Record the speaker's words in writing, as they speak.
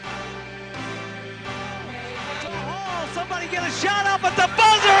Somebody get a shot up at the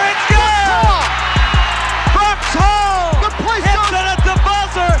buzzer. It's good. Brooks Hall hits it at the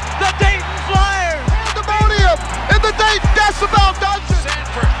buzzer. The Dayton Flyers. Pandemonium in the Dayton Decibel Dungeon.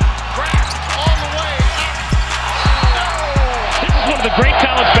 Sanford grasped all the way. This is one of the great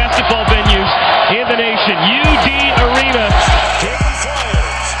college basketball venues in the nation. UD Arena. Dayton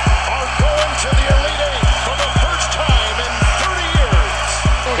Flyers are going to the Elite Eight for the first time in 30 years.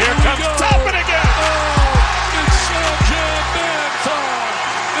 Here comes Toppin again. It's Jam Man time.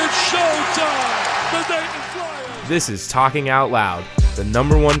 It's showtime. The Dayton Flyers. This is Talking Out Loud, the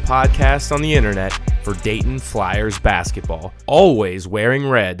 #1 podcast on the internet for Dayton Flyers basketball. Always wearing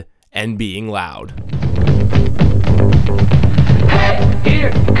red and being loud. Hey,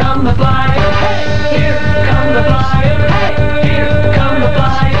 here come the Flyers. Hey, here come the Flyers. Hey, here come the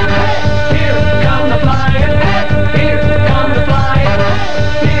Flyers. Hey, here come the Flyers. Hey, here come the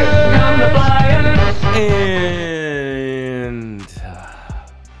Flyers. Here come the Flyers. And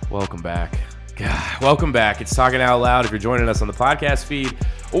welcome back. Welcome back. It's Talking Out Loud. If you're joining us on the podcast feed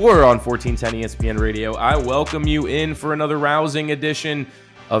or on 1410 ESPN Radio, I welcome you in for another rousing edition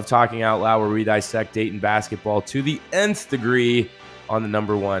of Talking Out Loud, where we dissect Dayton basketball to the nth degree on the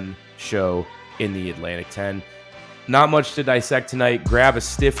 #1 show in the Atlantic 10. Not much to dissect tonight. Grab a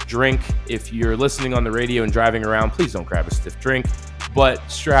stiff drink. If you're listening on the radio and driving around, please don't grab a stiff drink, but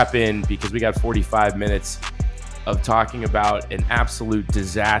strap in because we got 45 minutes of talking about an absolute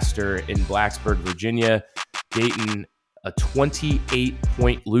disaster in Blacksburg, Virginia. Dayton, a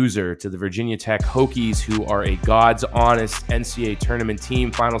 28-point loser to the Virginia Tech Hokies, who are a God's honest NCAA tournament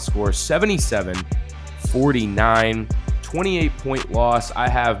team. Final score 77-49, 28-point loss. I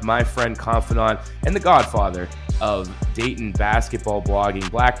have my friend, confidant, and the godfather of Dayton basketball blogging,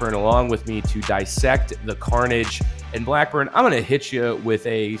 Blackburn, along with me to dissect the carnage. And Blackburn, I'm going to hit you with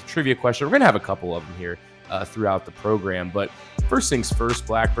a trivia question. We're going to have a couple of them here throughout the program. But first things first,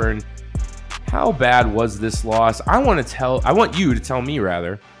 Blackburn, how bad was this loss? I want you to tell me,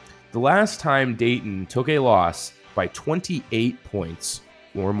 rather, the last time Dayton took a loss by 28 points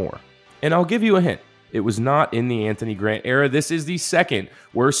or more. And I'll give you a hint. It was not in the Anthony Grant era. This is the second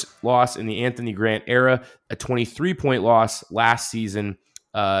worst loss in the Anthony Grant era, a 23-point loss last season.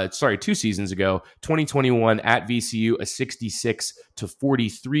 2 seasons ago, 2021 at VCU, a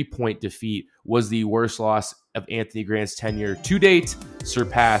 66-43 point defeat was the worst loss of Anthony Grant's tenure to date,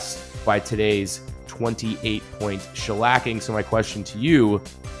 surpassed by today's 28-point shellacking. So my question to you,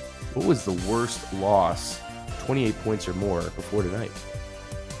 what was the worst loss, 28 points or more, before tonight?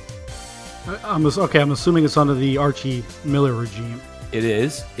 I'm assuming it's under the Archie Miller regime. It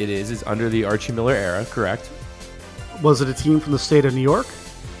is. It's under the Archie Miller era, correct? Was it a team from the state of New York?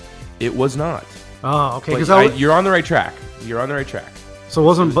 It was not. Oh, okay. You're on the right track. So it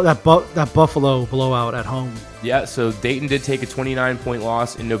wasn't that Buffalo blowout at home? Yeah, so Dayton did take a 29-point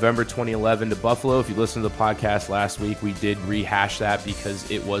loss in November 2011 to Buffalo. If you listened to the podcast last week, we did rehash that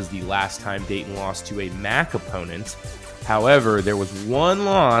because it was the last time Dayton lost to a MAC opponent. However, there was one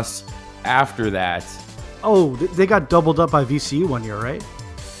loss after that. Oh, they got doubled up by VCU one year, right?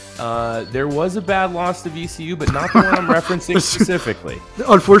 There was a bad loss to VCU, but not the one I'm referencing specifically.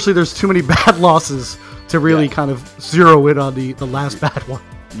 Unfortunately, there's too many bad losses to really kind of zero in on the last bad one.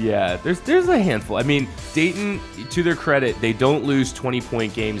 Yeah, there's a handful. I mean, Dayton, to their credit, they don't lose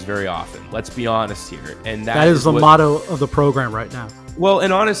 20-point games very often. Let's be honest here. And that is the motto of the program right now. Well,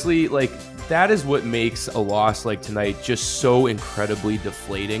 and honestly, that is what makes a loss like tonight just so incredibly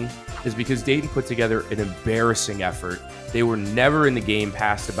deflating, is because Dayton put together an embarrassing effort. They were never in the game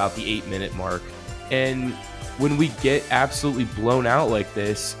past about the 8-minute mark. And when we get absolutely blown out like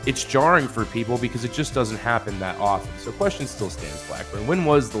this, it's jarring for people because it just doesn't happen that often. So question still stands, Blackburn. When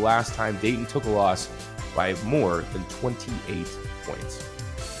was the last time Dayton took a loss by more than 28 points?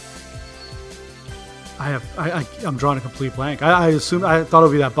 I'm drawing a complete blank. I thought it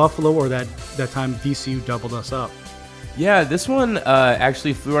would be that Buffalo or that time VCU doubled us up. Yeah, this one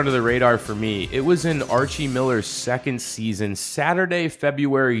actually flew under the radar for me. It was in Archie Miller's second season, Saturday,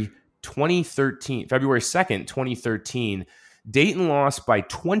 February 2nd, 2013. Dayton lost by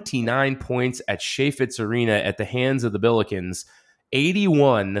 29 points at Chaifetz Arena at the hands of the Billikens,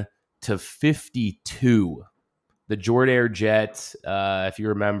 81-52. The Jordair Jet, if you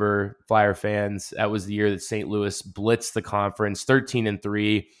remember, Flyer fans, that was the year that St. Louis blitzed the conference,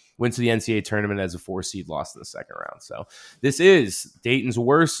 13-3. Went to the NCAA tournament as a 4-seed, lost in the second round. So this is Dayton's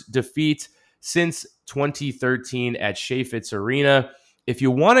worst defeat since 2013 at Chaifetz Arena. If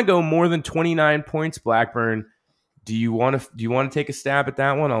you want to go more than 29 points, Blackburn, do you want to take a stab at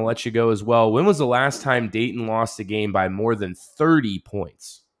that one? I'll let you go as well. When was the last time Dayton lost a game by more than 30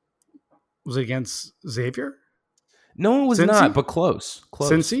 points? Was it against Xavier? No one was Cincy? not, but close.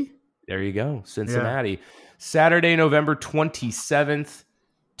 Cincy? There you go. Cincinnati. Yeah. Saturday, November 27th,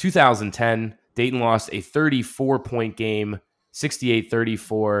 2010. Dayton lost a 34-point game,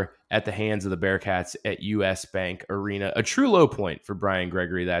 68-34 at the hands of the Bearcats at US Bank Arena. A true low point for Brian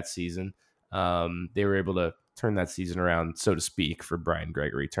Gregory that season. They were able to turn that season around, so to speak, for Brian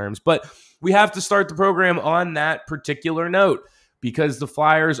Gregory terms. But we have to start the program on that particular note because the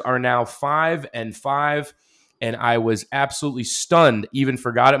Flyers are now 5-5, and I was absolutely stunned, even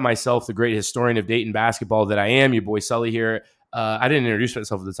forgot it myself, the great historian of Dayton basketball that I am, your boy Sully here. I didn't introduce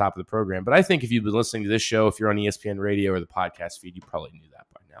myself at the top of the program, but I think if you've been listening to this show, if you're on ESPN Radio or the podcast feed, you probably knew that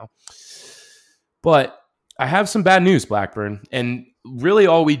by now. But I have some bad news, Blackburn, and really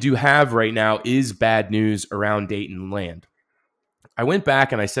all we do have right now is bad news around Dayton land. I went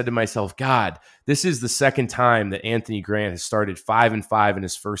back and I said to myself, God, this is the second time that Anthony Grant has started 5-5 in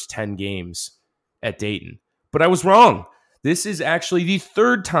his first 10 games at Dayton. But I was wrong. This is actually the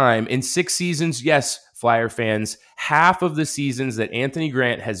third time in 6 seasons. Yes, Flyer fans, half of the seasons that Anthony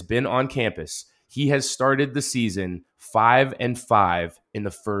Grant has been on campus, he has started the season 5-5 in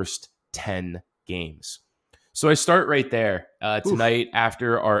the first 10 games. So I start right there tonight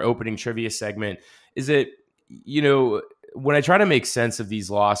after our opening trivia segment. Is it, when I try to make sense of these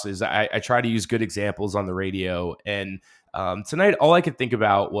losses, I try to use good examples on the radio. And tonight, all I could think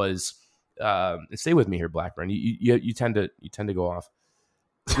about was, stay with me here, Blackburn. You tend to go off.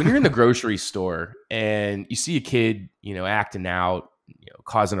 When you're in the grocery store and you see a kid, acting out,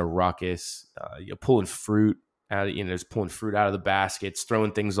 causing a ruckus, pulling fruit out, just pulling fruit out of the baskets,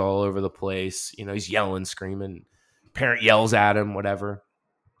 throwing things all over the place. He's yelling, screaming. Parent yells at him, whatever.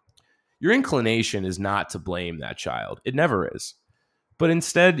 Your inclination is not to blame that child. It never is. But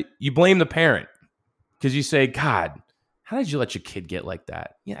instead, you blame the parent because you say, God, how did you let your kid get like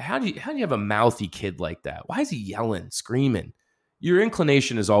that? How do you have a mouthy kid like that? Why is he yelling, screaming? Your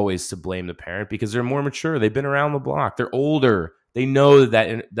inclination is always to blame the parent because they're more mature. They've been around the block. They're older. They know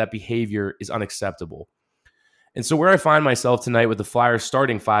that behavior is unacceptable. And so where I find myself tonight with the Flyers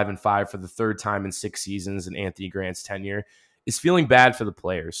starting 5-5 for the third time in 6 seasons in Anthony Grant's tenure is feeling bad for the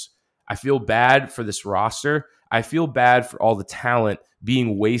players. I feel bad for this roster. I feel bad for all the talent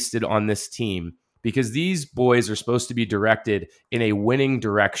being wasted on this team because these boys are supposed to be directed in a winning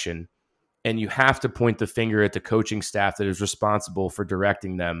direction. And you have to point the finger at the coaching staff that is responsible for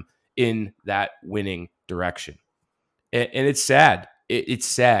directing them in that winning direction. And it's sad. It's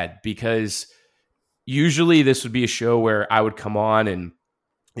sad because usually this would be a show where I would come on and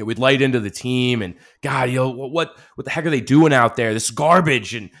we'd light into the team and, God, what the heck are they doing out there? This is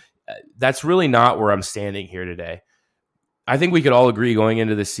garbage. And that's really not where I'm standing here today. I think we could all agree going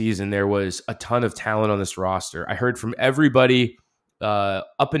into the season there was a ton of talent on this roster. I heard from everybody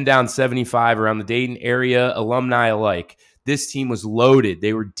up and down 75 around the Dayton area, alumni alike. This team was loaded.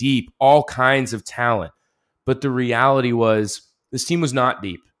 They were deep, all kinds of talent. But the reality was this team was not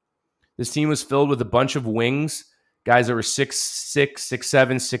deep. This team was filled with a bunch of wings, guys that were 6'6",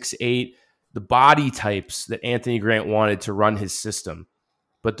 6'7", 6'8", the body types that Anthony Grant wanted to run his system.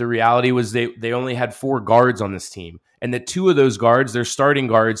 But the reality was they only had 4 guards on this team, and that 2 of those guards, their starting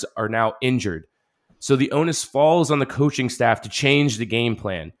guards, are now injured. So the onus falls on the coaching staff to change the game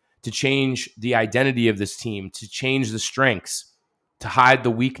plan, to change the identity of this team, to change the strengths, to hide the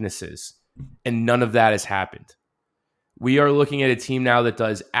weaknesses. And none of that has happened. We are looking at a team now that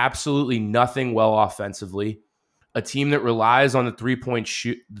does absolutely nothing well offensively, a team that relies on the three-point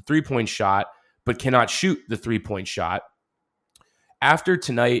shot, but cannot shoot the three-point shot. After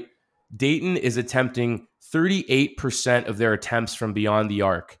tonight, Dayton is attempting 38% of their attempts from beyond the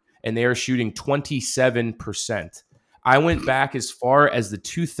arc, and they are shooting 27%. I went back as far as the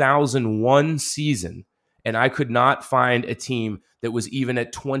 2001 season, and I could not find a team that was even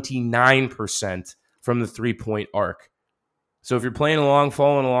at 29% from the three-point arc. So if you're playing along,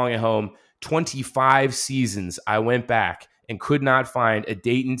 following along at home, 25 seasons I went back and could not find a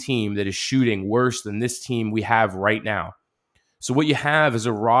Dayton team that is shooting worse than this team we have right now. So what you have is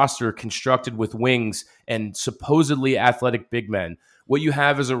a roster constructed with wings and supposedly athletic big men. What you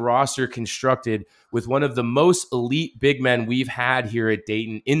have is a roster constructed with one of the most elite big men we've had here at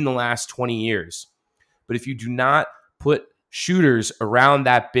Dayton in the last 20 years. But if you do not put shooters around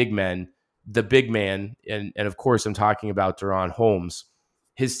that big man, and of course I'm talking about Deron Holmes,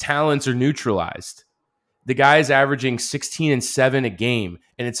 his talents are neutralized. The guy's averaging 16 and 7 a game,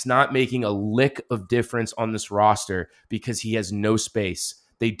 and it's not making a lick of difference on this roster because he has no space.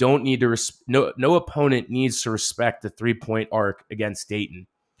 They don't need to, no opponent needs to respect the three-point arc against Dayton.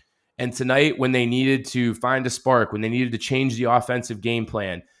 And tonight, when they needed to find a spark, when they needed to change the offensive game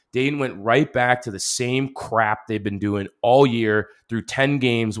plan, Dayton went right back to the same crap they've been doing all year through 10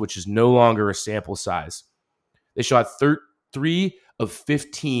 games, which is no longer a sample size. They shot 3 of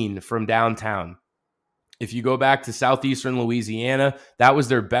 15 from downtown. If you go back to southeastern Louisiana, that was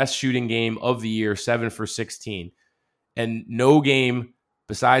their best shooting game of the year, 7 for 16. And no game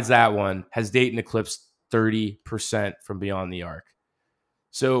besides that one has Dayton eclipsed 30% from beyond the arc.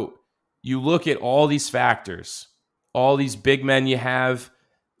 So you look at all these factors, all these big men you have,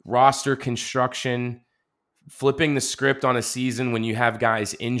 roster construction, flipping the script on a season when you have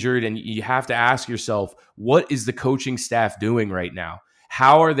guys injured, and you have to ask yourself, what is the coaching staff doing right now?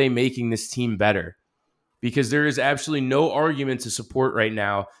 How are they making this team better? Because there is absolutely no argument to support right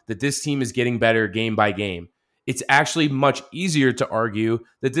now that this team is getting better game by game. It's actually much easier to argue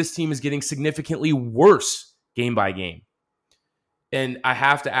that this team is getting significantly worse game by game. And I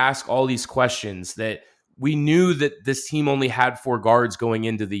have to ask all these questions that we knew that this team only had 4 guards going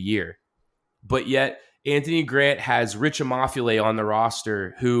into the year. But yet Anthony Grant has Rich Imafule on the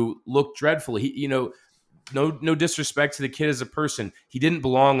roster who looked dreadful. He, no disrespect to the kid as a person. He didn't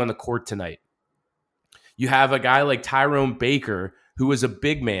belong on the court tonight. You have a guy like Tyrone Baker, who was a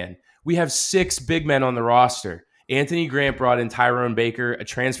big man. We have 6 big men on the roster. Anthony Grant brought in Tyrone Baker, a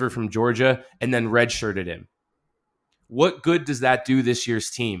transfer from Georgia, and then redshirted him. What good does that do this year's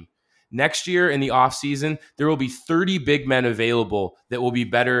team? Next year in the offseason, there will be 30 big men available that will be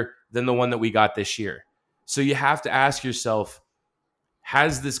better than the one that we got this year. So you have to ask yourself,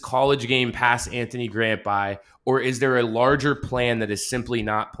 has this college game passed Anthony Grant by, or is there a larger plan that is simply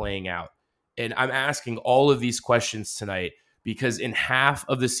not playing out? And I'm asking all of these questions tonight because in half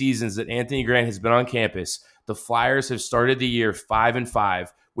of the seasons that Anthony Grant has been on campus, the Flyers have started the year 5-5,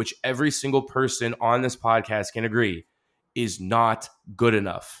 which every single person on this podcast can agree is not good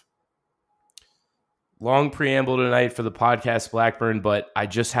enough. Long preamble tonight for the podcast, Blackburn, but I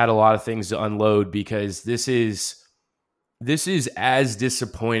just had a lot of things to unload because this is as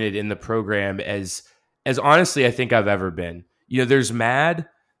disappointed in the program as honestly I think I've ever been. There's mad,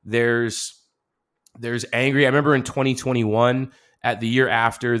 there's angry. I remember in 2021, at the year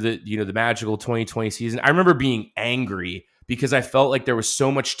after the magical 2020 season, I remember being angry because I felt like there was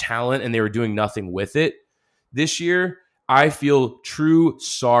so much talent and they were doing nothing with it. This year, I feel true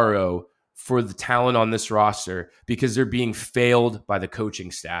sorrow for the talent on this roster because they're being failed by the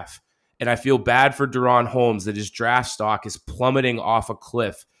coaching staff. And I feel bad for Deron Holmes that his draft stock is plummeting off a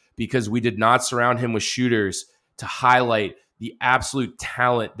cliff because we did not surround him with shooters to highlight the absolute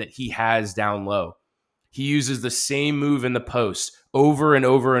talent that he has down low. He uses the same move in the post over and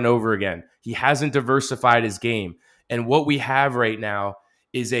over and over again. He hasn't diversified his game. And what we have right now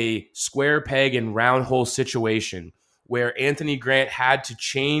is a square peg and round hole situation where Anthony Grant had to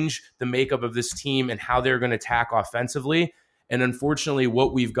change the makeup of this team and how they're going to attack offensively. And unfortunately,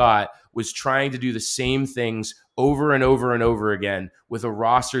 what we've got was trying to do the same things over and over and over again with a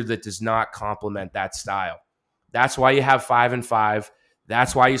roster that does not complement that style. That's why you have 5-5.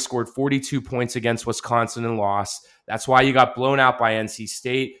 That's why you scored 42 points against Wisconsin and lost. That's why you got blown out by NC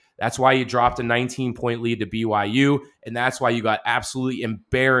State. That's why you dropped a 19-point lead to BYU. And that's why you got absolutely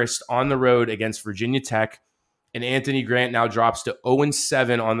embarrassed on the road against Virginia Tech. And Anthony Grant now drops to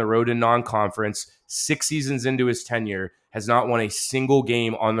 0-7 on the road in non-conference. 6 seasons into his tenure, has not won a single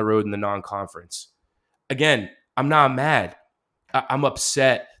game on the road in the non-conference. Again, I'm not mad. I'm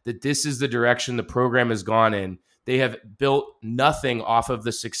upset that this is the direction the program has gone in. They have built nothing off of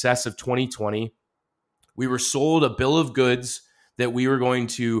the success of 2020. We were sold a bill of goods that we were going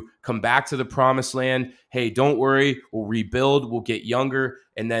to come back to the promised land. Hey, don't worry, we'll rebuild, we'll get younger,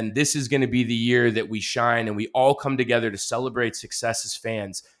 and then this is going to be the year that we shine and we all come together to celebrate success as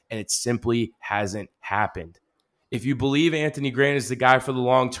fans, and it simply hasn't happened. If you believe Anthony Grant is the guy for the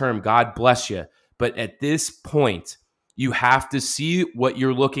long term, God bless you. But at this point, you have to see what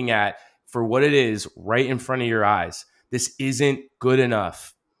you're looking at for what it is right in front of your eyes. This isn't good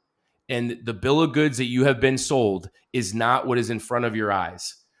enough. And the bill of goods that you have been sold is not what is in front of your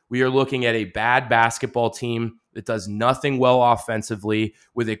eyes. We are looking at a bad basketball team that does nothing well offensively,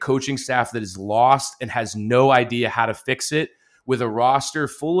 with a coaching staff that is lost and has no idea how to fix it, with a roster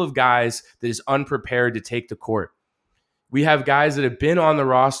full of guys that is unprepared to take the court. We have guys that have been on the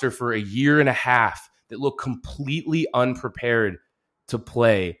roster for a year and a half that look completely unprepared to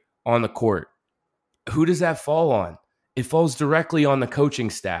play on the court. Who does that fall on? It falls directly on the coaching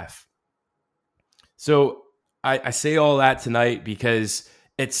staff. So I say all that tonight because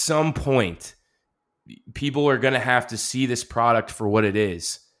at some point, people are going to have to see this product for what it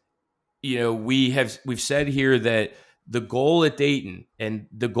is. We've said here that the goal at Dayton and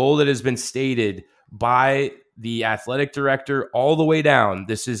the goal that has been stated by the athletic director all the way down.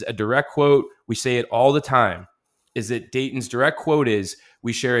 This is a direct quote. We say it all the time. Is that Dayton's direct quote is,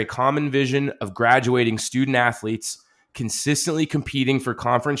 "We share a common vision of graduating student athletes, consistently competing for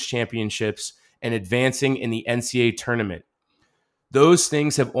conference championships, and advancing in the NCAA tournament. Those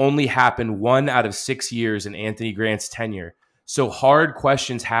things have only happened 1 out of 6 years in Anthony Grant's tenure. So hard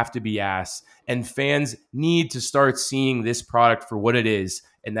questions have to be asked, and fans need to start seeing this product for what it is,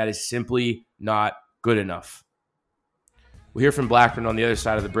 and that is simply not good enough." We'll hear from Blackburn on the other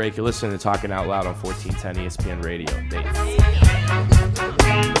side of the break. You're listening to Talking Out Loud on 1410 ESPN Radio.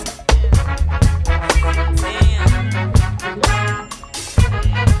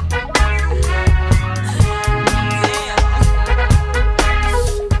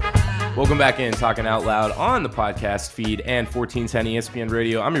 Welcome back in Talking Out Loud on the podcast feed and 1410 ESPN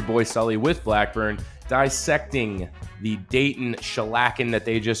Radio. I'm your boy Sully with Blackburn, dissecting the Dayton shellacking that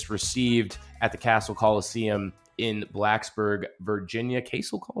they just received at the Castle Coliseum in Blacksburg, Virginia.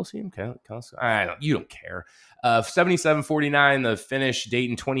 Castle Coliseum? You don't care. 77-49, the finish.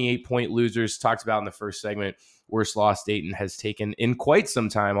 Dayton 28-point losers. Talked about in the first segment. Worst loss Dayton has taken in quite some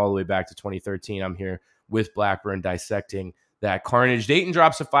time, all the way back to 2013. I'm here with Blackburn dissecting that carnage. Dayton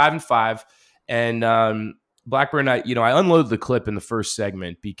drops to 5-5, and Blackburn, I unloaded the clip in the first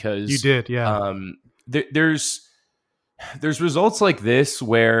segment because you did, yeah. There's results like this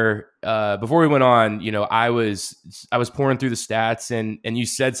where before we went on, I was pouring through the stats, and you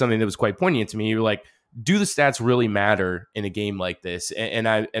said something that was quite poignant to me. You were like, "Do the stats really matter in a game like this?" And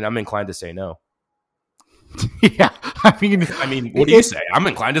I'm inclined to say no. Yeah, I mean, what do you say? I'm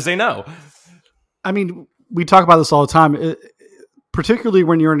inclined to say no. I mean, we talk about this all the time, particularly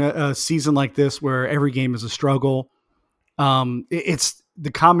when you're in a season like this where every game is a struggle. It's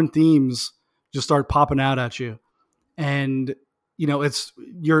the common themes just start popping out at you. And,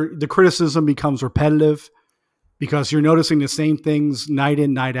 the criticism becomes repetitive because you're noticing the same things night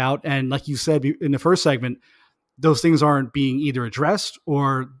in, night out. And like you said in the first segment, those things aren't being either addressed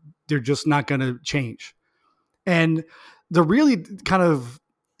or they're just not going to change. And it's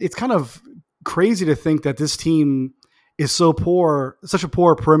kind of crazy to think that this team is so poor, such a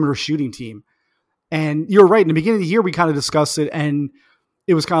poor perimeter shooting team. And you're right. In the beginning of the year, we kind of discussed it, and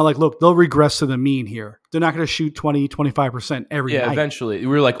it was kind of like, look, they'll regress to the mean here. They're not going to shoot 20, 25% every night. Eventually. We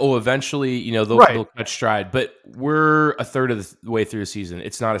were like, eventually, they'll catch stride. But we're a third of the way through the season.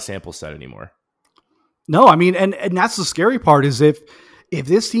 It's not a sample set anymore. No, I mean, and that's the scary part is if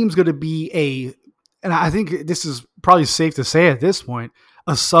this team's going to be and I think this is probably safe to say at this point,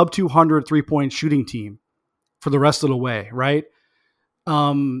 a sub 200 3-point shooting team for the rest of the way, right?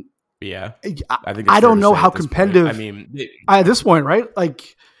 Yeah, I don't know how competitive. Point. I mean, at this point, right?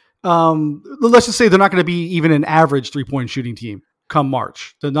 Like, let's just say they're not going to be even an average 3-point shooting team come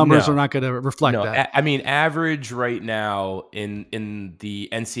March. The numbers are not going to reflect that. I mean, average right now in the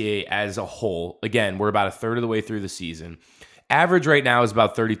NCAA as a whole. Again, we're about a third of the way through the season. Average right now is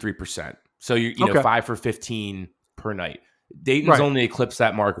about 33%. So you know, 5 for 15 per night. Dayton's only eclipsed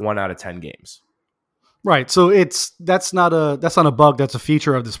that mark 1 out of 10 games. Right. So that's not a bug. That's a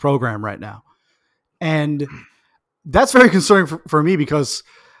feature of this program right now. And that's very concerning for me because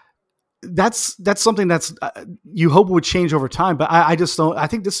that's something that's you hope would change over time. But I just don't. I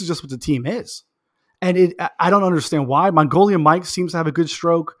think this is just what the team is. And I don't understand why. Mongolian Mike seems to have a good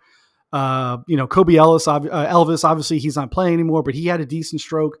stroke. Kobe Elvis, obviously he's not playing anymore, but he had a decent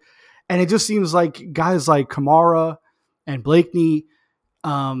stroke. And it just seems like guys like Kamara and Blakeney,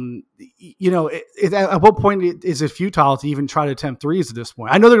 at what point is it futile to even try to attempt threes at this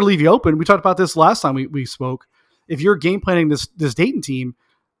point? I know they're going to leave you open. We talked about this last time we spoke. If you're game planning this Dayton team,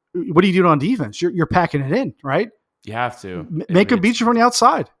 what are you doing on defense? You're packing it in, right? You have to. Make them beat you from the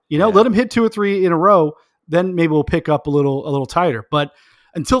outside. Let them hit 2 or 3 in a row. Then maybe we'll pick up a little tighter. But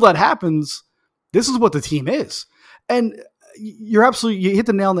until that happens, this is what the team is. And you hit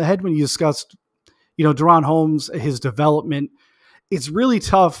the nail on the head when you discussed, DeRon Holmes, his development. It's really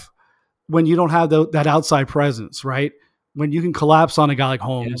tough when you don't have that outside presence, right? When you can collapse on a guy like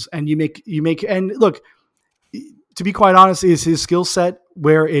Holmes and you make, and look, to be quite honest, is his skill set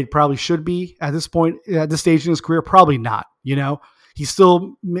where it probably should be at this point, at this stage in his career? Probably not. He's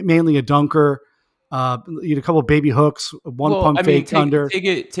still mainly a dunker. A couple of baby hooks, pump fake under.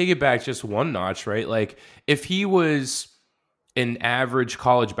 Take it back just one notch, right? Like if he was an average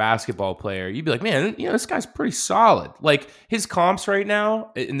college basketball player, you'd be like, man, this guy's pretty solid. Like his comps right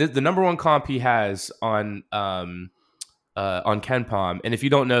now, and the number one comp he has on KenPom. And if you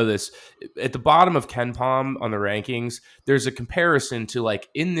don't know this, at the bottom of KenPom on the rankings, there's a comparison to like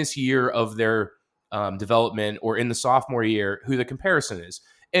in this year of their development or in the sophomore year, who the comparison is.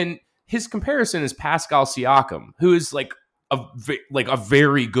 And his comparison is Pascal Siakam, who is like a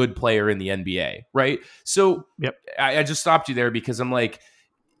very good player in the NBA, right? So Yep. I just stopped you there because I'm like,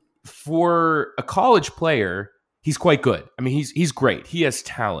 for a college player, he's quite good. I mean, he's great. He has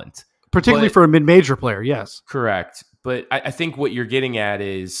talent. Particularly for a mid-major player, yes. Correct. But I think what you're getting at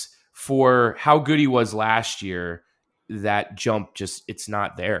is for how good he was last year, that jump it's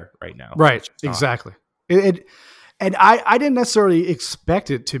not there right now. Right, exactly. And I didn't necessarily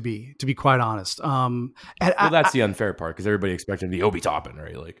expect it to be quite honest. That's the unfair part because everybody expected him to be Obi Toppin,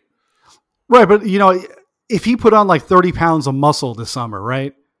 right? Like, right, but if he put on like 30 pounds of muscle this summer,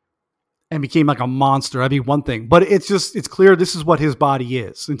 right, and became like a monster, that'd be one thing. But it's clear this is what his body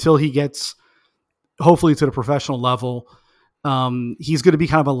is until he gets hopefully to the professional level. He's going to be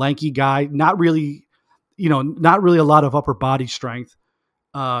kind of a lanky guy, not really a lot of upper body strength.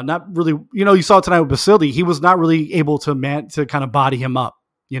 Not really, you saw it tonight with Basili. He was not really able to kind of body him up,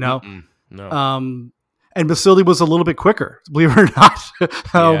 No. And Basili was a little bit quicker, believe it or not,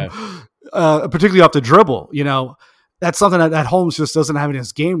 particularly off the dribble. That's something that Holmes just doesn't have in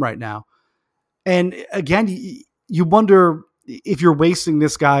his game right now. And again, you wonder if you're wasting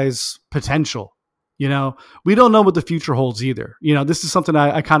this guy's potential. We don't know what the future holds either. This is something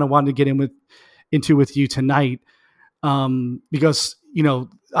I kind of wanted to get into with you tonight, because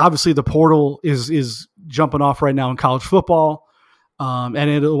obviously the portal is jumping off right now in college football, and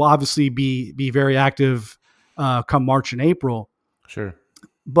it'll obviously be very active come March and April. Sure,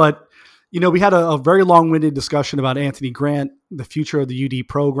 but we had a very long-winded discussion about Anthony Grant, the future of the UD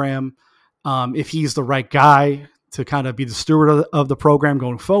program, if he's the right guy to kind of be the steward of the program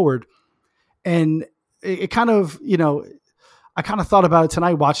going forward. And it kind of, I kind of thought about it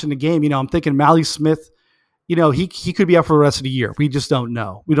tonight watching the game. I'm thinking Mally Smith, he could be out for the rest of the year. We just don't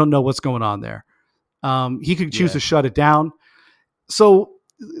know. We don't know what's going on there. He could choose to shut it down. So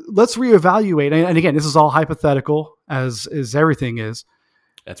let's reevaluate. And again, this is all hypothetical as everything is.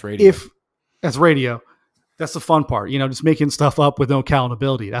 That's radio. That's radio. That's the fun part, just making stuff up with no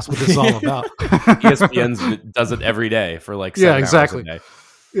accountability. That's what this is all about. ESPN does it every day for like 7 hours a day.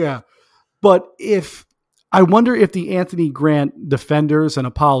 Yeah. But I wonder if the Anthony Grant defenders and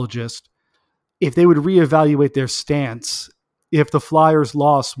apologists, if they would reevaluate their stance if the Flyers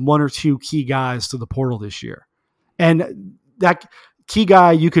lost one or two key guys to the portal this year. And that key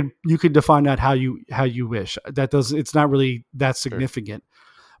guy, you could define that how you wish. It's not really that significant.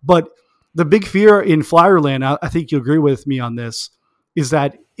 Sure. But the big fear in Flyerland, I think you'll agree with me on this, is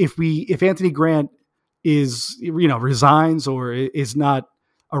that if Anthony Grant resigns or is not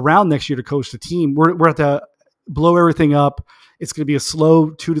around next year to coach the team, we're at the blow everything up. It's going to be a slow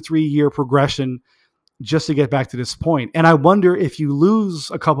 2 to 3 year progression just to get back to this point. And I wonder if you lose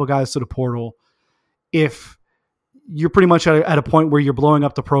a couple of guys to the portal, if you're pretty much at a point where you're blowing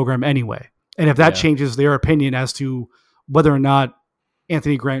up the program anyway. And if that changes their opinion as to whether or not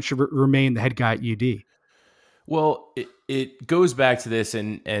Anthony Grant should remain the head guy at UD. Well, it goes back to this,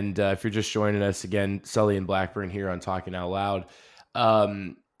 and if you're just joining us again, Sully and Blackburn here on Talking Out Loud,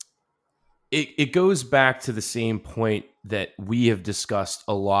 it goes back to the same point that we have discussed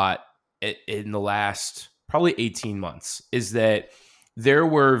a lot in the last probably 18 months, is that there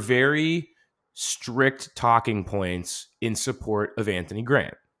were very strict talking points in support of Anthony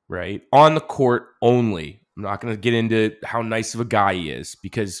Grant, right? On the court only. I'm not going to get into how nice of a guy he is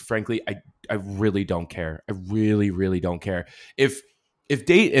because, frankly, I really don't care. I really, really don't care.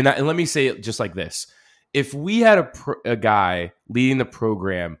 And let me say it just like this. If we had a guy leading the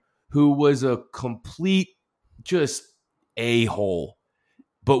program who was a complete just a-hole,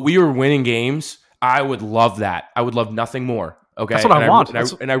 but we were winning games, I would love that. I would love nothing more. Okay, that's what I want.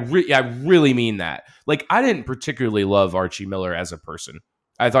 I really mean that. Like, I didn't particularly love Archie Miller as a person.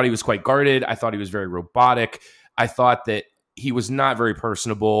 I thought he was quite guarded. I thought he was very robotic. I thought that he was not very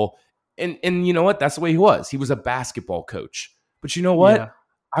personable. And you know what? That's the way he was. He was a basketball coach. But you know what? Yeah.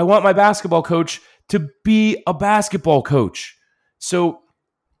 I want my basketball coach to be a basketball coach. So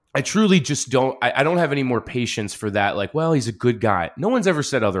I truly just don't. I don't have any more patience for that. Like, well, he's a good guy. No one's ever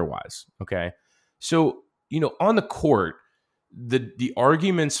said otherwise. Okay. So, on the court, the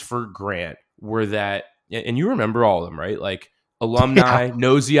arguments for Grant were that, and you remember all of them, right? Like, alumni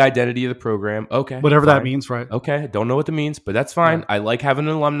knows the identity of the program. Okay. Whatever that means, right? Okay. Don't know what that means, but that's fine. Yeah. I like having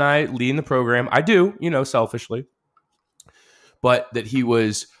an alumni leading the program. I do, selfishly. But that he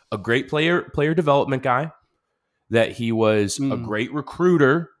was a great player development guy, that he was a great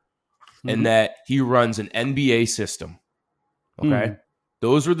recruiter, and that he runs an NBA system. Okay.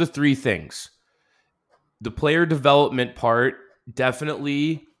 Those were the three things. The player development part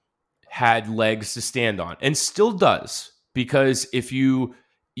definitely had legs to stand on and still does. Because if you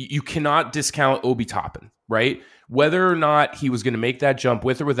you cannot discount Obi Toppin, right? Whether or not he was going to make that jump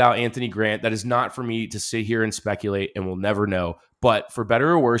with or without Anthony Grant, that is not for me to sit here and speculate, and we'll never know. But for better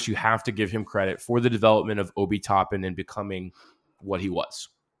or worse, you have to give him credit for the development of Obi Toppin and becoming what he was.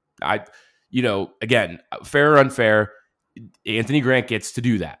 Again, fair or unfair, Anthony Grant gets to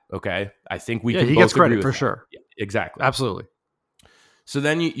do that. Okay, I think we can. He both gets credit agree for with that. sure. Yeah, exactly, Absolutely. So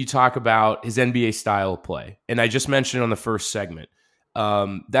then you talk about his NBA style of play, and I just mentioned on the first segment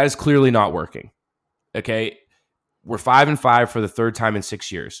that is clearly not working. Okay, we're 5-5 for the third time in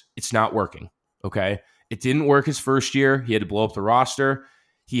 6 years. It's not working. Okay, it didn't work his first year. He had to blow up the roster.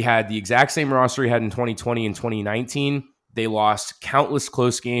 He had the exact same roster he had in 2020 and 2019. They lost countless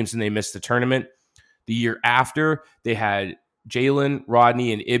close games and they missed the tournament. The year after, they had Jalen,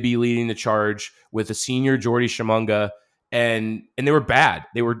 Rodney, and Ibby leading the charge with a senior Jordy Shamunga, and they were bad.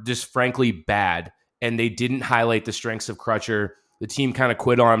 They were just frankly bad, and they didn't highlight the strengths of Crutcher. The team kind of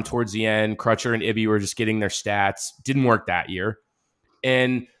quit on him towards the end. Crutcher and Ibby were just getting their stats. Didn't work that year.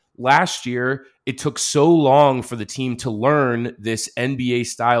 And last year, it took so long for the team to learn this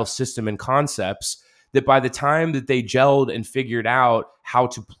NBA-style system and concepts that by the time that they gelled and figured out how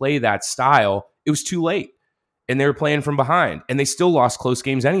to play that style, it was too late. And they were playing from behind. And they still lost close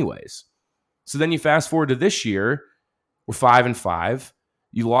games anyways. So then you fast forward to this year, we're 5-5.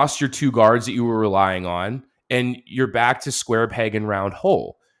 You lost your two guards that you were relying on, and you're back to square peg and round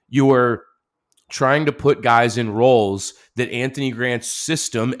hole. You were trying to put guys in roles that Anthony Grant's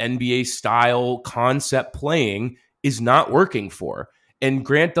system, NBA style concept playing, is not working for. And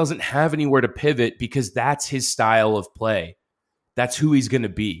Grant doesn't have anywhere to pivot because that's his style of play. That's who he's going to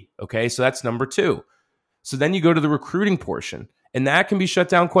be. Okay, so that's number two. So then you go to the recruiting portion, and that can be shut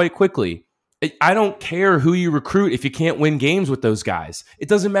down quite quickly. I don't care who you recruit if you can't win games with those guys. It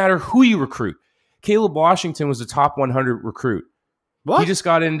doesn't matter who you recruit. Caleb Washington was a top 100 recruit. What? He just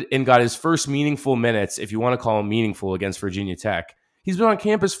got in and got his first meaningful minutes, if you want to call them meaningful, against Virginia Tech. He's been on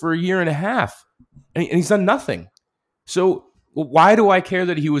campus for a year and a half, and he's done nothing. So why do I care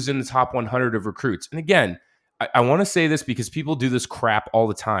that he was in the top 100 of recruits? And again, I want to say this because people do this crap all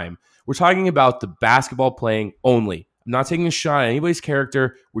the time. We're talking about the basketball playing only. I'm not taking a shot at anybody's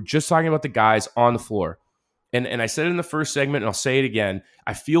character. We're just talking about the guys on the floor. And I said it in the first segment, and I'll say it again.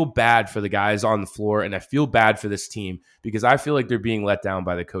 I feel bad for the guys on the floor, and I feel bad for this team because I feel like they're being let down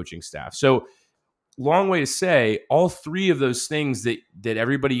by the coaching staff. So long way to say, all three of those things that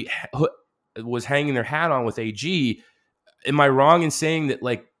everybody was hanging their hat on with AG, am I wrong in saying that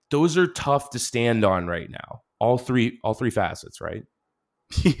like those are tough to stand on right now? All three facets, right?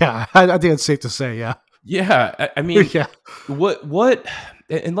 Yeah, I think it's safe to say, yeah. Yeah, I mean, yeah. What?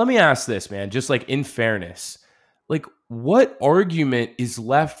 And let me ask this, man, just like in fairness, like what argument is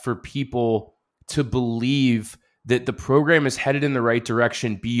left for people to believe that the program is headed in the right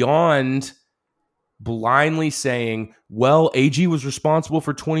direction beyond blindly saying, well, AG was responsible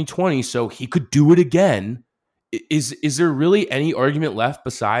for 2020, so he could do it again? Is there really any argument left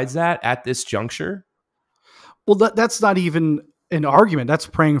besides that at this juncture? Well, that's not even an argument. That's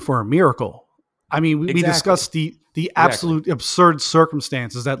praying for a miracle. I mean, we discussed the absolute absurd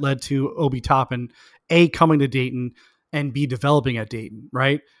circumstances that led to Obi Toppin, A, coming to Dayton, and B, developing at Dayton,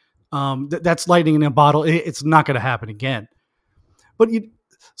 right? That's lightning in a bottle. It's not going to happen again. But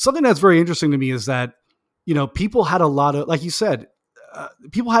something that's very interesting to me is that, people had a lot of, like you said,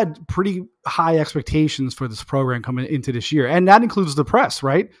 people had pretty high expectations for this program coming into this year. And that includes the press,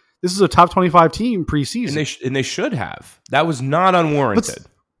 right? This is a top 25 team preseason. And they should have. That was not unwarranted,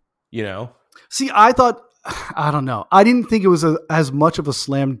 See, I thought, I don't know. I didn't think it was as much of a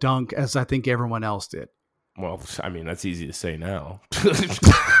slam dunk as I think everyone else did. Well, I mean, that's easy to say now.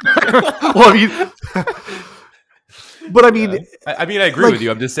 But I mean, I agree with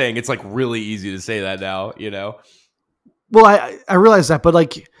you. I'm just saying it's like really easy to say that now, Well, I realize that, but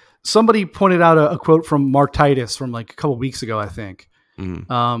like somebody pointed out a quote from Mark Titus from like a couple weeks ago, I think.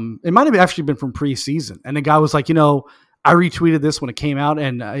 Mm-hmm. It might have actually been from preseason. And the guy was like, I retweeted this when it came out,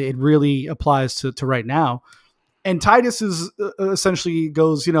 and it really applies to right now. And Titus is essentially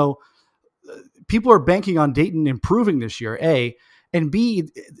goes, people are banking on Dayton improving this year, A, and B,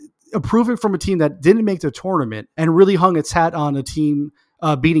 improving from a team that didn't make the tournament and really hung its hat on a team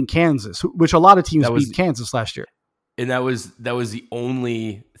beating Kansas, which a lot of teams beat Kansas last year. And that was the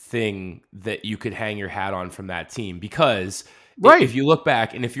only thing that you could hang your hat on from that team because right. If you look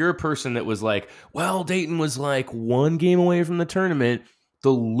back, and if you're a person that was like, well, Dayton was like one game away from the tournament,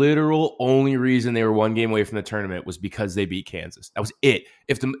 the literal only reason they were one game away from the tournament was because they beat Kansas. That was it.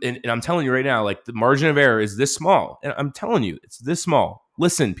 And I'm telling you right now, like the margin of error is this small. And I'm telling you, it's this small.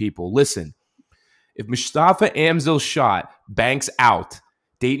 Listen, people, listen. If Mustafa Amzil's shot banks out,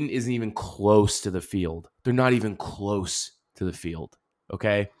 Dayton isn't even close to the field. They're not even close to the field.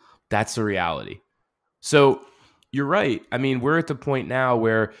 Okay? That's the reality. So you're right. I mean, we're at the point now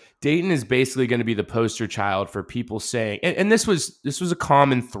where Dayton is basically going to be the poster child for people saying, and this was a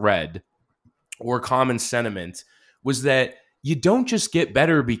common thread or common sentiment, was that you don't just get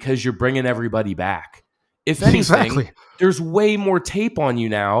better because you're bringing everybody back. If anything, there's way more tape on you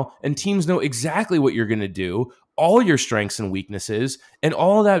now, and teams know exactly what you're going to do, all your strengths and weaknesses, and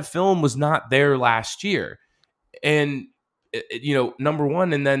all that film was not there last year. And, you know, number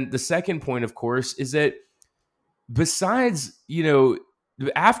one, and then the second point, of course, is that besides, you know,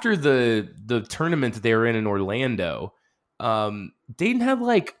 after the tournament that they were in Orlando, Dayton had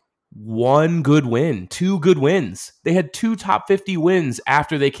like one good win, 2 good wins. They had 2 top 50 wins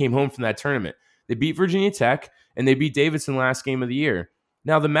after they came home from that tournament. They beat Virginia Tech and they beat Davidson last game of the year.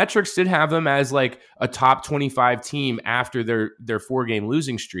 Now, the metrics did have them as like a top 25 team after their 4-game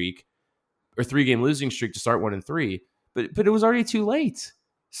losing streak or 3-game losing streak to start 1-3, but it was already too late.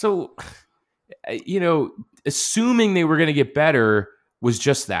 So, you know, assuming they were going to get better was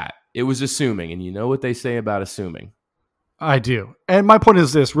just that. It was assuming, and you know what they say about assuming. I do. And my point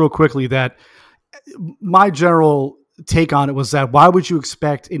is this real quickly, that my general take on it was that why would you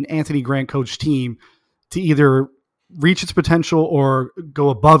expect an Anthony Grant coach team to either reach its potential or go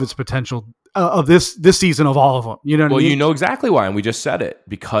above its potential of this season of all of them? You know what I mean? You know exactly why, and we just said it,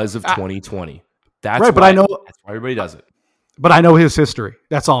 because of 2020. That's right, why, but I know that's why everybody does it. But I know his history.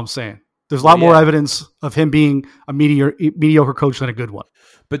 That's all I'm saying. There's a lot more evidence of him being a mediocre coach than a good one.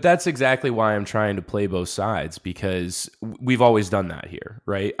 But that's exactly why I'm trying to play both sides, because we've always done that here,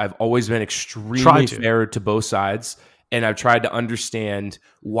 right? I've always been extremely fair to both sides, and I've tried to understand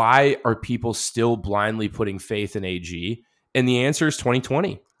why are people still blindly putting faith in AG, and the answer is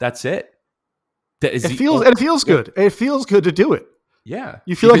 2020. That's it. It feels good. It feels good to do it. Yeah.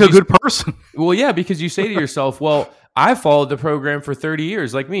 You feel like a good person. Well, yeah, because you say to yourself, well, I followed the program for 30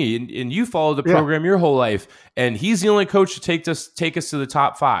 years like me, and you followed the program your whole life, and he's the only coach to take us to the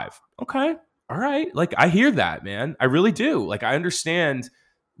top 5. Okay. All right. Like, I hear that, man. I really do. Like, I understand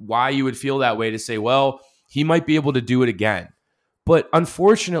why you would feel that way, to say, well, he might be able to do it again. But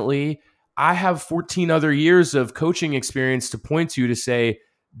unfortunately, I have 14 other years of coaching experience to point to say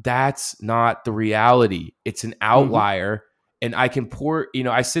that's not the reality. It's an outlier. Mm-hmm. And I can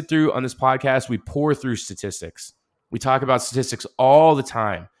I sit through on this podcast, we pour through statistics. We talk about statistics all the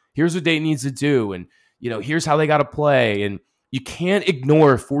time. Here's what Dayton needs to do. And, here's how they got to play. And you can't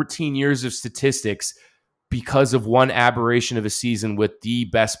ignore 14 years of statistics because of one aberration of a season with the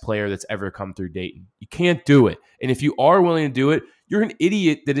best player that's ever come through Dayton. You can't do it. And if you are willing to do it, you're an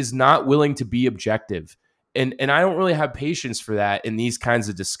idiot that is not willing to be objective. And I don't really have patience for that in these kinds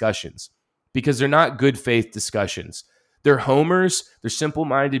of discussions, because they're not good faith discussions. They're homers. They're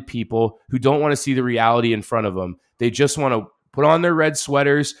simple-minded people who don't want to see the reality in front of them. They just want to put on their red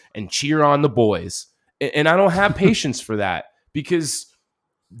sweaters and cheer on the boys. And I don't have patience for that, because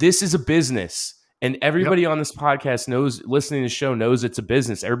this is a business. And everybody on this podcast listening to the show knows it's a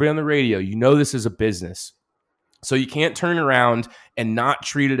business. Everybody on the radio, this is a business. So you can't turn around and not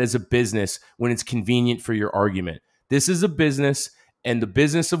treat it as a business when it's convenient for your argument. This is a business, and the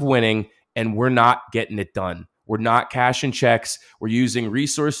business of winning, and we're not getting it done. We're not cashing checks. We're using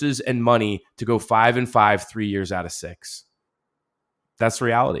resources and money to go 5-5 3 years out of 6. That's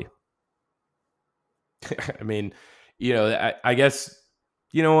reality. I mean, I guess,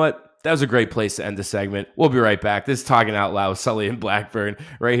 you know what? That was a great place to end the segment. We'll be right back. This is Talking Out Loud with Sully and Blackburn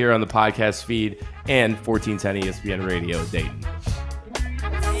right here on the podcast feed and 1410 ESPN Radio Dayton.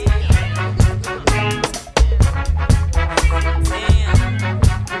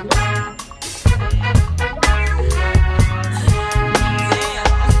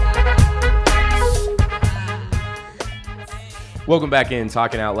 Welcome back in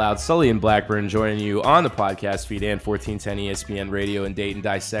Talking Out Loud. Sully and Blackburn joining you on the podcast feed and 1410 ESPN Radio in Dayton,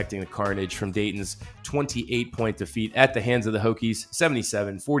 dissecting the carnage from Dayton's 28-point defeat at the hands of the Hokies,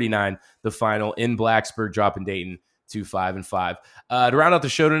 77-49, the final in Blacksburg, dropping Dayton to 5-5. To round out the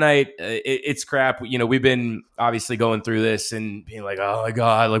show tonight, it's crap. We've been obviously going through this and being like, oh my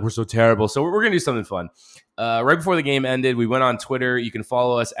God, like we're so terrible. So we're going to do something fun. Right before the game ended, we went on Twitter. You can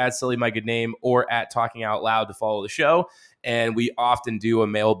follow us at Sully My Good Name or at Talking Out Loud to follow the show. And we often do a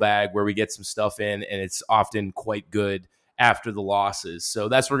mailbag where we get some stuff in, and it's often quite good after the losses. So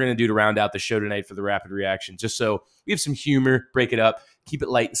that's what we're going to do to round out the show tonight for the rapid reaction, just so we have some humor, break it up, keep it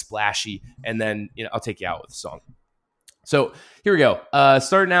light and splashy, and then I'll take you out with a song. So here we go.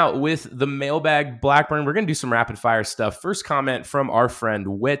 Starting out with the mailbag, Blackburn, we're going to do some rapid fire stuff. First comment from our friend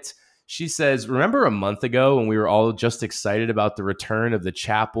Whit. She says, remember a month ago when we were all just excited about the return of the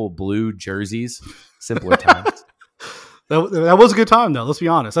Chapel blue jerseys? Simpler times. That was a good time, though. Let's be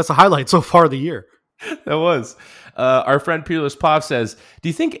honest. That's a highlight so far of the year. That was. Our friend Peerless Pop says, do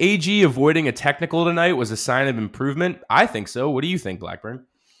you think AG avoiding a technical tonight was a sign of improvement? I think so. What do you think, Blackburn?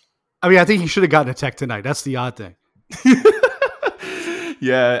 I mean, I think he should have gotten a tech tonight. That's the odd thing.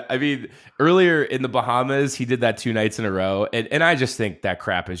 Yeah, I mean, earlier in the Bahamas, he did that 2 nights in a row, and I just think that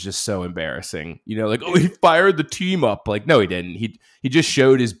crap is just so embarrassing. You know, like, oh, he fired the team up. Like, no, he didn't. He just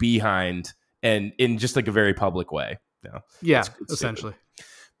showed his behind, and in just like a very public way. You know? Yeah, it's essentially. Stupid.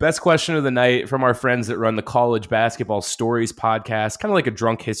 Best question of the night from our friends that run the College Basketball Stories podcast, kind of like a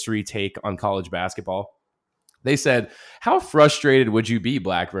drunk history take on college basketball. They said, how frustrated would you be,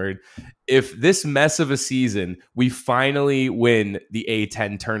 Blackbird, if this mess of a season, we finally win the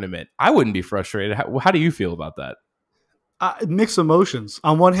A10 tournament? I wouldn't be frustrated. How do you feel about that? Mixed emotions.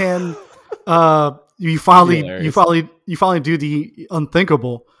 On one hand, you finally do the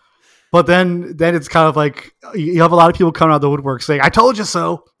unthinkable, but then it's kind of like you have a lot of people coming out of the woodwork saying, I told you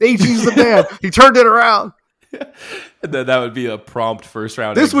so. AG's the man. He turned it around. And then that would be a prompt first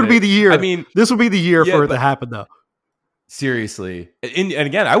round. This would be the year. I mean, this would be the year for it to happen, though. Seriously. And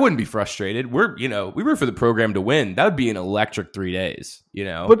again, I wouldn't be frustrated. We root for the program to win. That would be an electric 3 days, you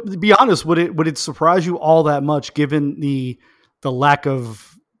know. But to be honest, would it surprise you all that much given the lack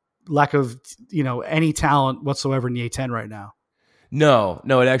of any talent whatsoever in the A10 right now? No,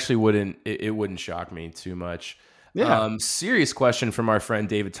 it actually wouldn't. It wouldn't shock me too much. Yeah. Serious question from our friend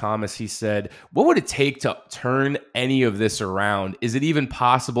David Thomas. He said, what would it take to turn any of this around? Is it even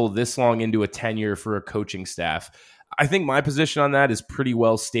possible this long into a tenure for a coaching staff? I think my position on that is pretty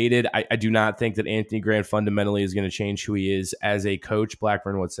well stated. I do not think that Anthony Grant fundamentally is going to change who he is as a coach.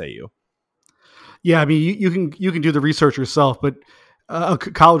 Blackburn, what say you? Yeah, I mean, you can do the research yourself, but a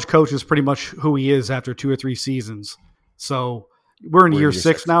college coach is pretty much who he is after 2 or 3 seasons. So we're in year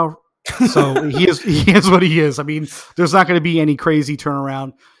 6 now. So he is what he is. I mean, there's not going to be any crazy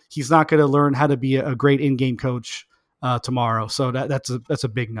turnaround. He's not going to learn how to be a great in-game coach tomorrow. So that's a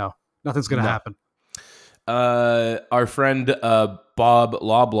big no. Nothing's going to happen. Our friend Bob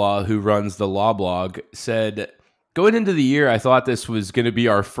Loblaw, who runs the Law Blog, said, going into the year, I thought this was going to be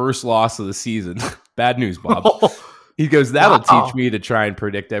our first loss of the season. Bad news, Bob. He goes, that'll teach me to try and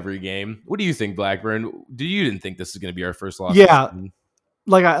predict every game. What do you think, Blackburn? You didn't think this is going to be our first loss? Yeah.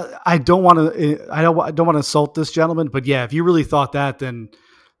 Like I don't want to insult this gentleman, but yeah, if you really thought that, then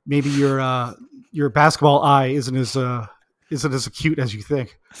maybe your basketball eye isn't as acute as you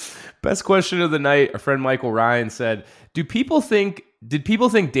think. Best question of the night. Our friend Michael Ryan said, did people think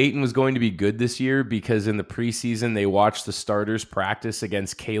Dayton was going to be good this year because in the preseason they watched the starters practice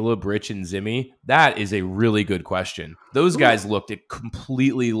against Caleb, Rich, and Zimmy? That is a really good question. Those guys looked at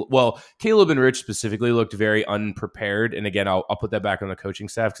completely, well, Caleb and Rich specifically looked very unprepared. And again, I'll put that back on the coaching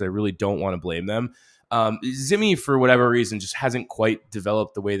staff because I really don't want to blame them. Zimmy, for whatever reason, just hasn't quite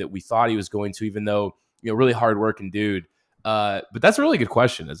developed the way that we thought he was going to, even though, really hardworking dude. But that's a really good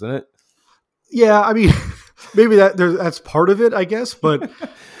question, isn't it? Yeah, I mean, maybe that's part of it, I guess. But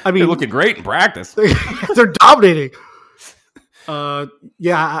I mean, they're looking great in practice. They're dominating.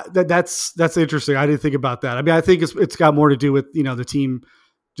 Yeah, that's interesting. I didn't think about that. I mean, I think it's got more to do with the team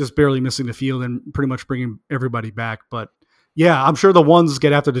just barely missing the field and pretty much bringing everybody back. But yeah, I'm sure the ones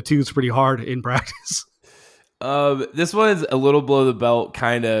get after the twos pretty hard in practice. This one's a little below the belt,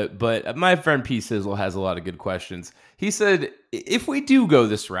 kind of, but my friend P. Sizzle has a lot of good questions. He said, if we do go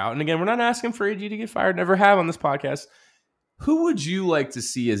this route, and again, we're not asking for AG to get fired, never have on this podcast, who would you like to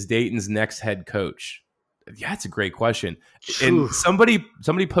see as Dayton's next head coach? Yeah, that's a great question. And somebody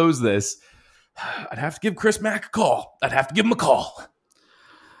posed this. I'd have to give Chris Mack a call. I'd have to give him a call.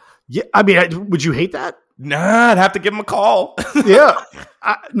 Yeah, I mean, would you hate that? Nah, I'd have to give him a call. Yeah.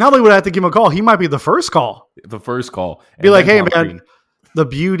 Not only would I have to give him a call, he might be the first call. The first call. Be like, hey, man, the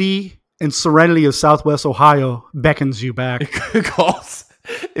beauty and serenity of Southwest Ohio beckons you back. It calls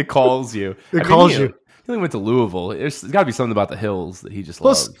you. It calls you. He only went to Louisville. There's got to be something about the hills that he just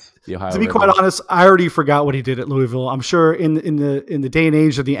loves. The Ohio to be quite honest, I already forgot what he did at Louisville. I'm sure in the day and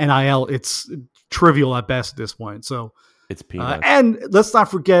age of the NIL, it's trivial at best at this point. So it's peanuts. And let's not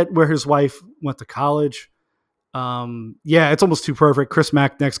forget where his wife went to college. Yeah, it's almost too perfect. Chris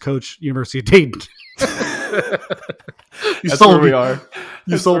Mack, next coach, University of Dayton. That's where we are.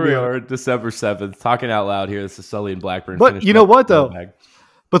 That's where we are, December 7th. Talking out loud here. This is Sully and Blackburn. But you know what, though?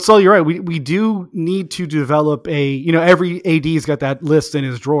 But Sully, you're right. We do need to develop every AD's got that list in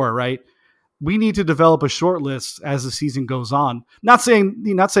his drawer, right? We need to develop a short list as the season goes on. Not saying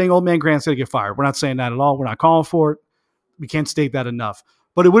old man Grant's going to get fired. We're not saying that at all. We're not calling for it. We can't state that enough.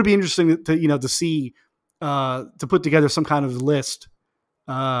 But it would be interesting to see to put together some kind of list.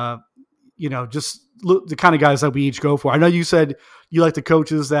 Just look the kind of guys that we each go for. I know you said you like the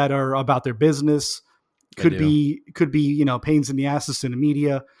coaches that are about their business. Could be pains in the asses to the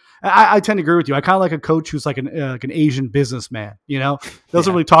media. I tend to agree with you. I kind of like a coach who's like an Asian businessman.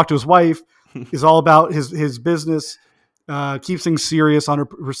 Doesn't really talk to his wife. Is all about his business. Keeps things serious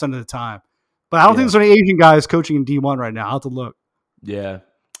 100% of the time. But I don't think there's any Asian guys coaching in D1 right now. I'll have to look. Yeah.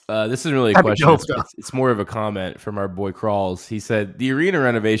 This isn't really a question. It's more of a comment from our boy Crawls. He said, the arena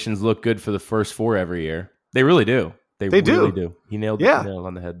renovations look good for the first 4 every year. They really do. They really do. He nailed it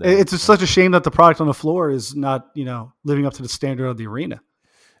on the head there. It's just such a shame that the product on the floor is not, living up to the standard of the arena.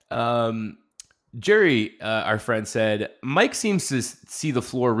 Jerry, our friend, said, Mike seems to see the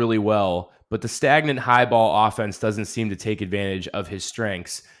floor really well, but the stagnant high ball offense doesn't seem to take advantage of his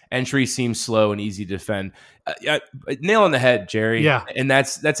strengths. Entry seems slow and easy to defend. Nail on the head, Jerry. Yeah. And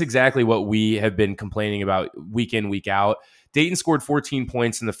that's exactly what we have been complaining about week in, week out. Dayton scored 14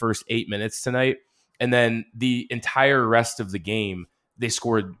 points in the first 8 minutes tonight. And then the entire rest of the game, they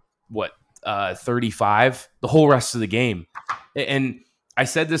scored, 35? The whole rest of the game. And I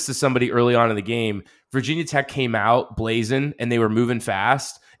said this to somebody early on in the game. Virginia Tech came out blazing, and they were moving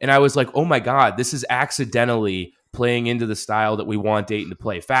fast. And I was like, oh, my God, this is accidentally playing into the style that we want Dayton to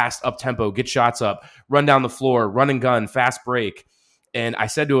play. Fast, up-tempo, get shots up, run down the floor, run and gun, fast break. And I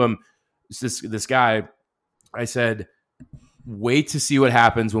said to him, this guy, I said, wait to see what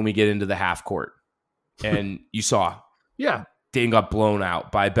happens when we get into the half court. And you saw. Yeah. Dayton got blown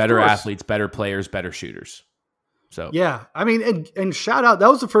out by better athletes, better players, better shooters. So yeah, I mean, and shout out. That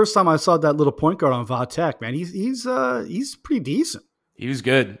was the first time I saw that little point guard on Va Tech, man. He's pretty decent. He was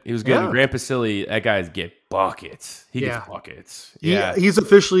good. Yeah. And Grant Basile, that guy's get buckets. He gets buckets. Yeah. He's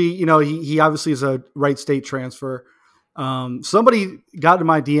officially, he obviously is a Wright State transfer. Somebody got in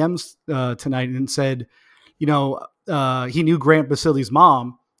my DMs tonight and said, he knew Grant Basile's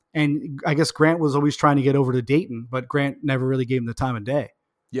mom, and I guess Grant was always trying to get over to Dayton, but Grant never really gave him the time of day.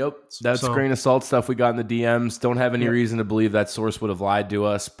 Yep. That's grain of salt stuff we got in the DMs. Don't have any reason to believe that source would have lied to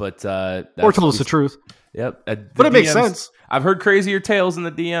us, but or told us the truth. Yep. But it makes sense. I've heard crazier tales in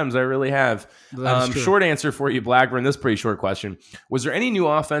the DMs. I really have. Short answer for you, Blackburn. This is a pretty short question. Was there any new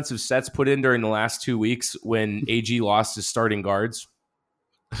offensive sets put in during the last 2 weeks when AG lost his starting guards?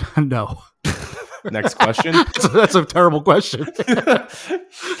 No. Next question. That's a terrible question.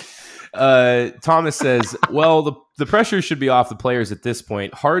 Thomas says, well, the pressure should be off the players at this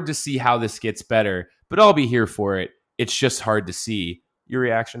point. Hard to see how this gets better, but I'll be here for it. It's just hard to see. Your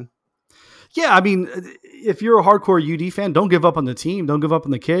reaction? Yeah, I mean, if you're a hardcore UD fan, don't give up on the team. Don't give up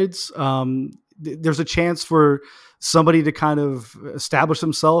on the kids. There's a chance for somebody to kind of establish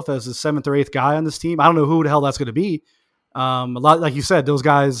himself as a 7th or 8th guy on this team. I don't know who the hell that's going to be. A lot, like you said, those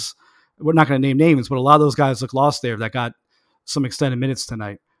guys, we're not going to name names, but a lot of those guys look lost there that got some extended minutes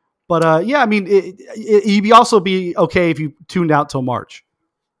tonight. But yeah, I mean, you'd also be okay if you tuned out till March.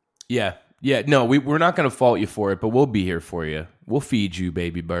 Yeah. No, we're not going to fault you for it, but we'll be here for you. We'll feed you,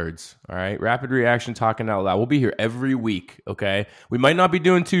 baby birds. All right. Rapid Reaction, talking out loud. We'll be here every week. Okay. We might not be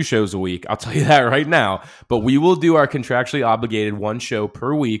doing 2 shows a week. I'll tell you that right now, but we will do our contractually obligated 1 show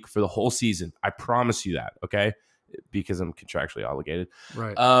per week for the whole season. I promise you that. Okay. Because I'm contractually obligated.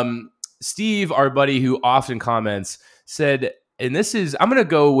 Right. Steve, our buddy who often comments, said, and this is, I'm going to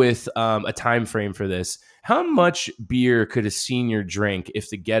go with a time frame for this. How much beer could a senior drink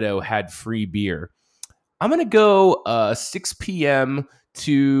if the ghetto had free beer? I'm going to go 6 p.m.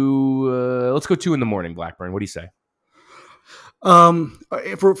 to, let's go 2 in the morning, Blackburn. What do you say?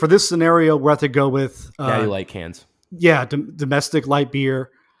 For this scenario, we'll have to go with... Natty Light cans. Yeah, domestic light beer.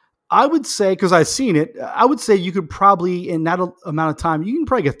 I would say, because I've seen it, I would say you could probably, in that amount of time, you can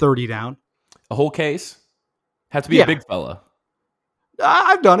probably get 30 down. A whole case? Have to be a big fella.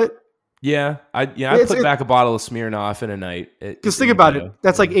 I've done it. Yeah, I put back a bottle of Smirnoff in a night. Because think about it.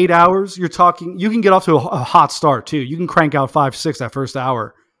 That's like 8 hours. You're talking, you can get off to a hot start too. You can crank out 5, 6 that first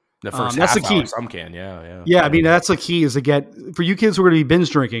hour. The first that's the key. Hour, some can, yeah. Yeah, I mean, that's the key is to get, for you kids who are going to be binge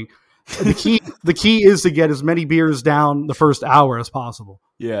drinking, the key is to get as many beers down the first hour as possible.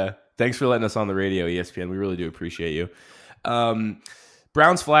 Yeah. Thanks for letting us on the radio, ESPN. We really do appreciate you.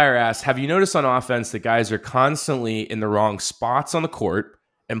 Browns Flyer asks, have you noticed on offense that guys are constantly in the wrong spots on the court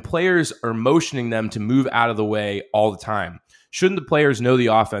and players are motioning them to move out of the way all the time? Shouldn't the players know the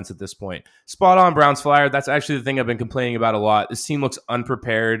offense at this point? Spot on, Browns Flyer. That's actually the thing I've been complaining about a lot. This team looks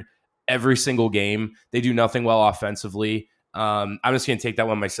unprepared every single game. They do nothing well offensively. I'm just going to take that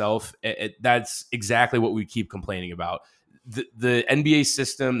one myself. That's exactly what we keep complaining about. The NBA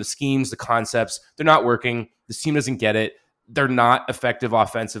system, the schemes, the concepts, they're not working. This team doesn't get it. they're not effective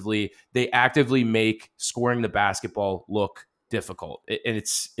offensively. They actively make scoring the basketball look difficult. And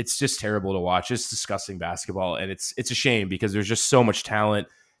it's just terrible to watch. It's disgusting basketball. And it's a shame because there's just so much talent.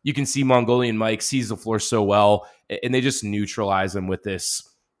 You can see Mongolian Mike sees the floor so well, and they just neutralize him with this,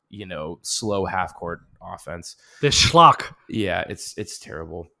 slow half court offense. This schlock. Yeah, it's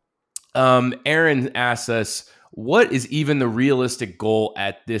terrible. Aaron asks us, what is even the realistic goal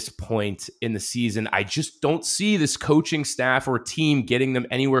at this point in the season? I just don't see this coaching staff or team getting them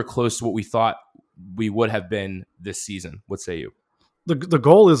anywhere close to what we thought we would have been this season. What say you? The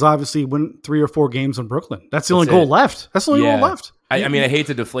goal is obviously win 3 or 4 games in Brooklyn. That's the only goal left. That's the only goal left. I mean, I hate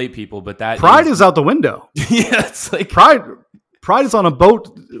to deflate people, but that pride is out the window. Yeah, it's like pride is on a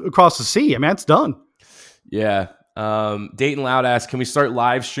boat across the sea. I mean, it's done. Yeah. Dayton Loud asks, can we start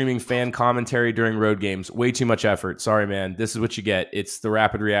live streaming fan commentary during road games? Way too much effort. Sorry, man. This is what you get. It's the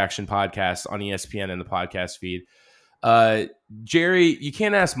Rapid Reaction podcast on ESPN and the podcast feed. Jerry, you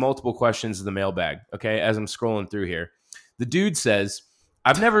can't ask multiple questions in the mailbag, okay, as I'm scrolling through here. The dude says,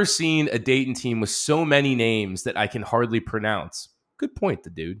 I've never seen a Dayton team with so many names that I can hardly pronounce. Good point,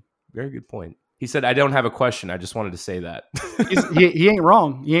 the dude. Very good point. He said, I don't have a question. I just wanted to say that. He ain't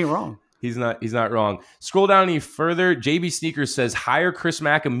wrong. He ain't wrong. He's not wrong. Scroll down any further. JB Sneakers says, hire Chris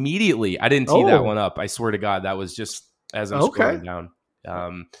Mack immediately. I didn't tee that one up. I swear to God, that was just as I'm scrolling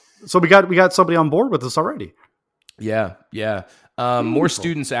down. So we got somebody on board with us already. Yeah. More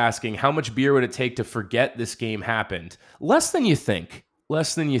students asking, how much beer would it take to forget this game happened? Less than you think.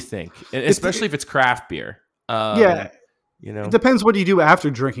 Especially if it's craft beer. It depends what you do after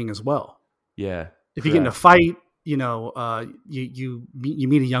drinking as well. Yeah. If you get in a fight, you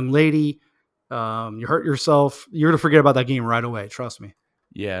meet a young lady, you hurt yourself, you're going to forget about that game right away. Trust me.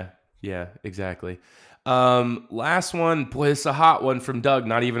 Yeah, exactly. Last one, boy, it's a hot one from Doug.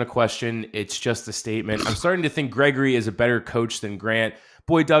 Not even a question. It's just a statement. I'm starting to think Gregory is a better coach than Grant.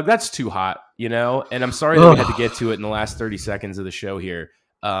 Boy, Doug, that's too hot, and I'm sorry that we had to get to it in the last 30 seconds of the show here.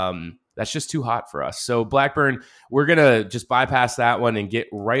 That's just too hot for us. So Blackburn, we're going to just bypass that one and get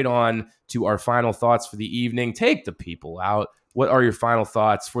right on to our final thoughts for the evening. Take the people out. What are your final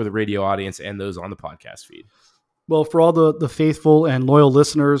thoughts for the radio audience and those on the podcast feed? Well, for all the faithful and loyal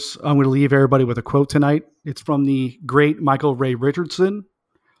listeners, I'm going to leave everybody with a quote tonight. It's from the great Michael Ray Richardson,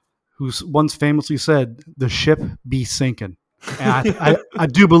 who once famously said, the ship be sinking. And I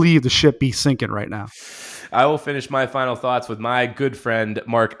do believe the ship be sinking right now. I will finish my final thoughts with my good friend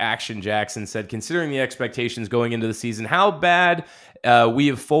Mark Action Jackson said, considering the expectations going into the season, how bad we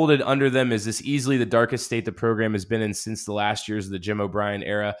have folded under them. Is this easily the darkest state the program has been in since the last years of the Jim O'Brien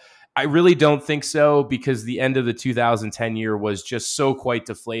era? I really don't think so, because the end of the 2010 year was just so quite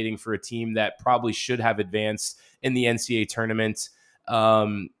deflating for a team that probably should have advanced in the NCAA tournament.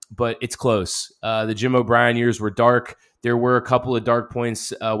 But it's close. The Jim O'Brien years were dark. There were a couple of dark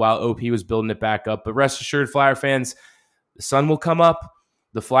points while OP was building it back up. But rest assured, Flyer fans, the sun will come up.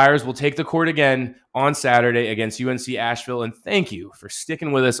 The Flyers will take the court again on Saturday against UNC Asheville. And thank you for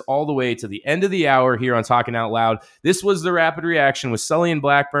sticking with us all the way to the end of the hour here on Talking Out Loud. This was the Rapid Reaction with Sully and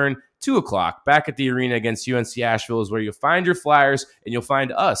Blackburn. 2 o'clock back at the arena against UNC Asheville is where you'll find your Flyers, and you'll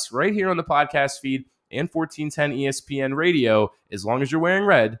find us right here on the podcast feed and 1410 ESPN radio, as long as you're wearing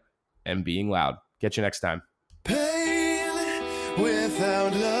red and being loud. Catch you next time. Pain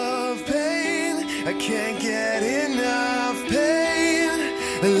without love, pain. I can't get enough pain.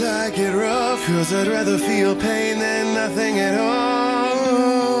 I like it rough, 'cause I'd rather feel pain than nothing at all.